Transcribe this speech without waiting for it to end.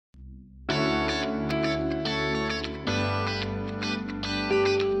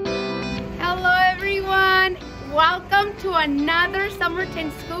Welcome to another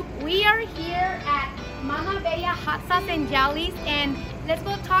Somerton scoop. We are here at Mama Bella Hot Sauce and Jellies, and let's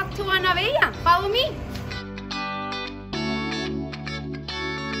go talk to Ana Bella. Follow me.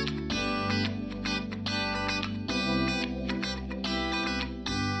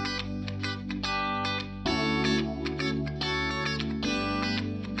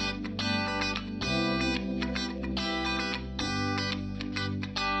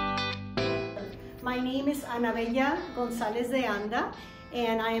 My name is Ana Bella Gonzalez de Anda,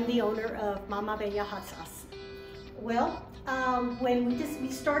 and I am the owner of Mama Bella Hot Sauce. Well, when we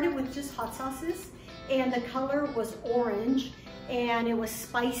started with just hot sauces, and the color was orange, and it was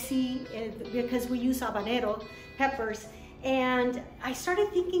spicy because we use habanero peppers. And I started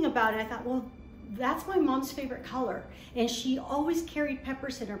thinking about it. I thought, well, that's my mom's favorite color, and she always carried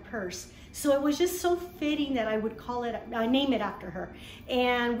peppers in her purse. So it was just so fitting that I would name it after her.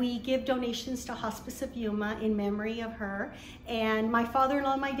 And we give donations to Hospice of Yuma in memory of her, and my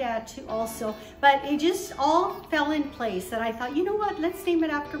father-in-law and my dad too also. But it just all fell in place that I thought, you know what, let's name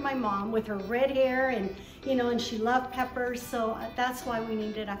it after my mom with her red hair, and and she loved peppers, so that's why we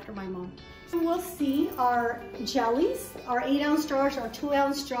named it after my mom. So we'll see our jellies, our 8-ounce jars, our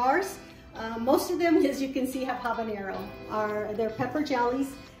 2-ounce jars. Most of them, as you can see, have habanero. They're pepper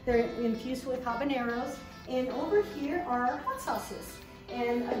jellies. They're infused with habaneros. And over here are our hot sauces.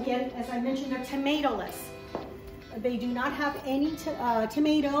 And again, as I mentioned, they're tomato-less. They do not have any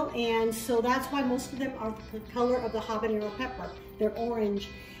tomato, and so that's why most of them are the color of the habanero pepper. They're orange.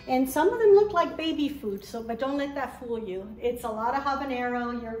 And some of them look like baby food, but don't let that fool you. It's a lot of habanero,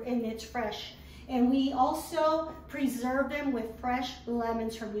 and it's fresh. And we also preserve them with fresh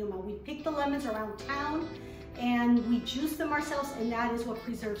lemons from Yuma. We pick the lemons around town, and we juice them ourselves, and that is what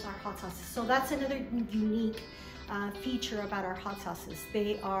preserves our hot sauces. So that's another unique feature about our hot sauces.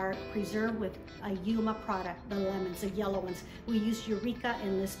 They are preserved with a Yuma product, the lemons, the yellow ones. We use Eureka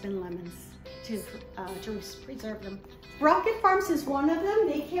and Lisbon lemons to preserve them. Rocket Farms is one of them.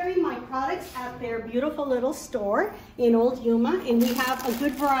 They carry my products at their beautiful little store in Old Yuma, and we have a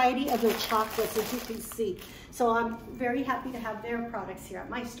good variety of their chocolates, as you can see. So I'm very happy to have their products here at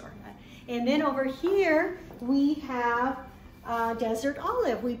my store. And then over here, we have Desert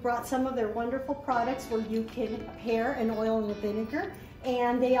Olive. We brought some of their wonderful products where you can pair an oil and a vinegar.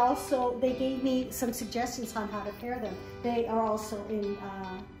 And they gave me some suggestions on how to pair them. They are also in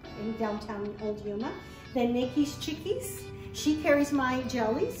downtown Old Yuma. Then Nikki's Chickies. She carries my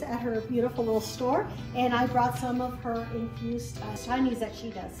jellies at her beautiful little store. And I brought some of her infused honeys that she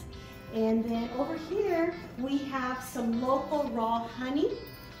does. And then over here, we have some local raw honey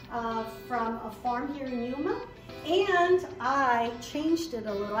from a farm here in Yuma. And I changed it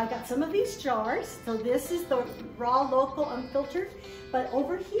a little. I got some of these jars. So this is the raw, local, unfiltered. But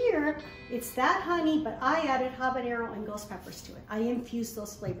over here, it's that honey, but I added habanero and ghost peppers to it. I infused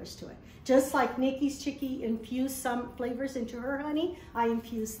those flavors to it. Just like Nikki's Chickie infused some flavors into her honey, I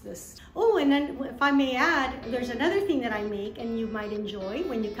infused this. Oh, and then if I may add, there's another thing that I make and you might enjoy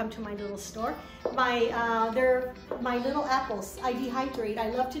when you come to my little store. They're my little apples. I dehydrate. I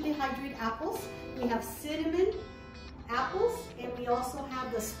love to dehydrate apples. We have cinnamon apples, and we also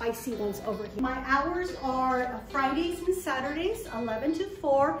have the spicy ones over here. My hours are Fridays and Saturdays, 11 to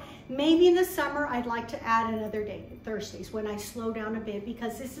 4. Maybe in the summer, I'd like to add another day, Thursdays, when I slow down a bit,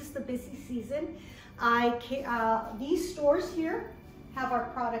 because this is the busy season. These stores here have our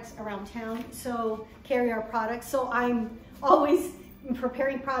products around town, so carry our products. So I'm always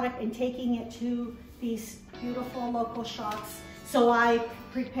preparing product and taking it to these beautiful local shops. So I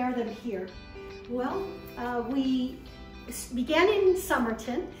prepare them here. Well, we began in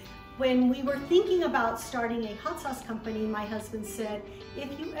Somerton. When we were thinking about starting a hot sauce company, my husband said,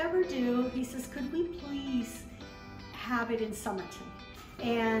 if you ever do, he says, could we please have it in Somerton?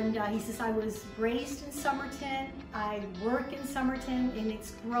 And he says, I was raised in Somerton, I work in Somerton, and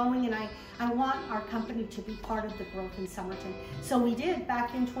it's growing, and I want our company to be part of the growth in Somerton. So we did.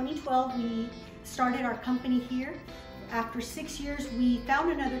 Back in 2012, we started our company here. After 6 years, we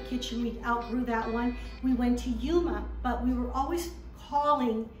found another kitchen. We outgrew that one. We went to Yuma, but we were always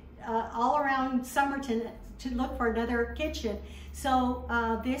calling all around Somerton to look for another kitchen. So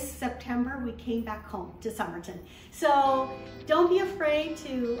this September, we came back home to Somerton. So don't be afraid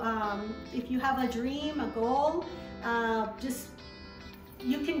to, if you have a dream, a goal,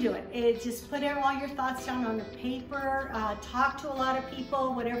 you can do it. Just put all your thoughts down on the paper, talk to a lot of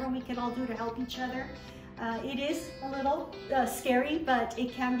people, whatever we can all do to help each other. It is a little scary, but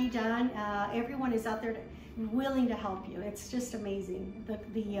it can be done. Everyone is out there willing to help you. It's just amazing,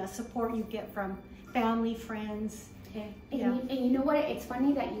 the support you get from family, friends. And you know what, it's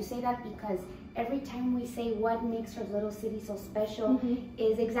funny that you say that, because every time we say what makes our little city so special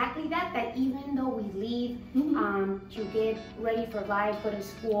is exactly that even though we leave to get ready for life, go to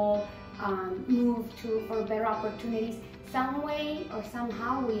school, move for better opportunities, some way or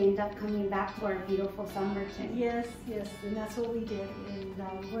somehow we end up coming back to our beautiful Somerton. Yes, and that's what we did,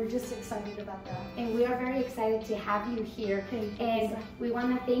 and we're just excited about that. And we are very excited to have you here. And we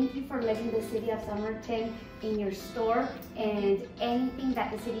want to thank you for letting the City of Somerton in your store, and anything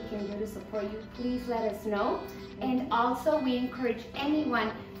that the city can do to support you, please let us know. And also we encourage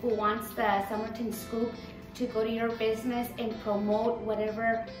anyone who wants the Somerton Scoop to go to your business and promote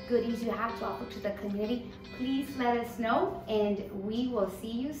whatever goodies you have to offer to the community. Please let us know, and we will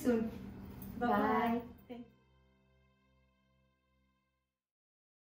see you soon. Bye-bye. Bye.